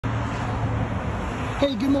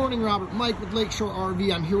Hey, good morning, Robert Mike with Lakeshore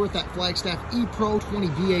RV. I'm here with that Flagstaff ePro 20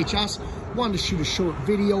 VHS. Wanted to shoot a short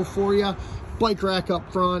video for you. Bike rack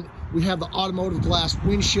up front. We have the automotive glass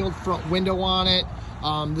windshield front window on it.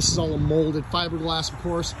 This is all a molded fiberglass, of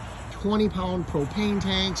course. 20-pound propane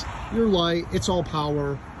tanks. Your light, it's all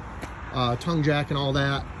power. Tongue jack and all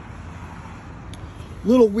that.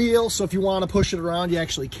 Little wheel, so if you want to push it around, you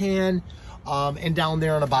actually can. And down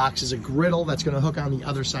there in a box is a griddle that's going to hook on the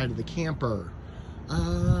other side of the camper.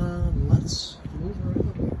 Let's move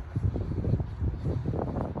around.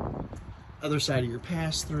 Other side of your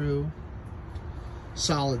pass-through.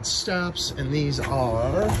 Solid steps, and these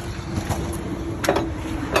are,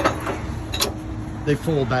 they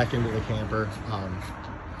fold back into the camper.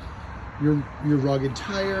 Your rugged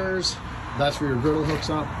tires, that's where your griddle hooks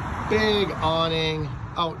up. Big awning,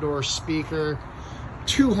 outdoor speaker,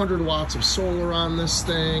 200 watts of solar on this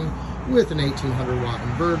thing with an 1800 watt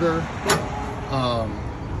inverter.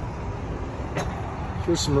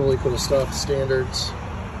 Here's some really cool stuff, standards,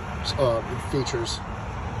 features.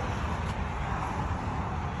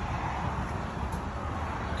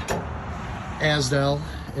 Asdel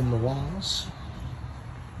in the walls.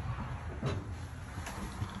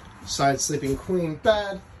 Side sleeping queen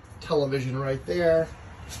bed, television right there.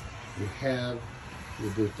 You have your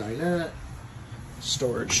booth dinette,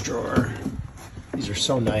 storage drawer. These are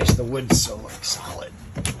so nice. The wood's so like solid.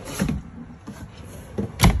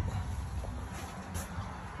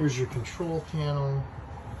 Here's your control panel.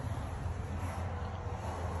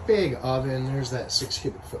 Big oven. There's that 6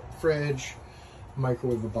 cubic foot fridge.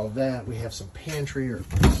 Microwave above that. We have some pantry or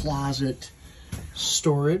closet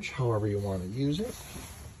storage, however you want to use it.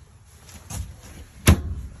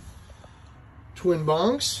 Twin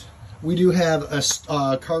bunks. We do have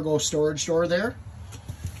a cargo storage door there.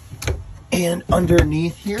 And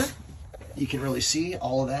underneath here, you can really see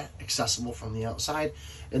all of that accessible from the outside.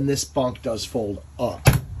 And this bunk does fold up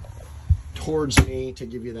towards me to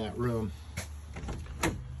give you that room.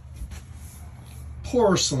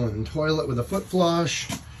 Porcelain toilet with a foot flush,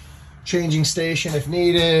 changing station if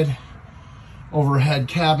needed, overhead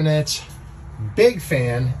cabinet, big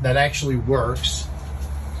fan that actually works,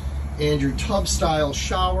 and your tub style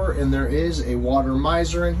shower, and there is a water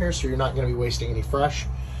miser in here, so you're not going to be wasting any fresh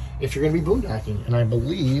if you're going to be boondocking, and I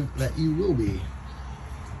believe that you will be.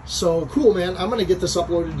 So cool, man. I'm going to get this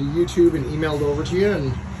uploaded to YouTube and emailed over to you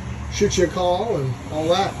and shoot you a call and all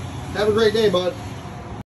that. Have a great day, bud.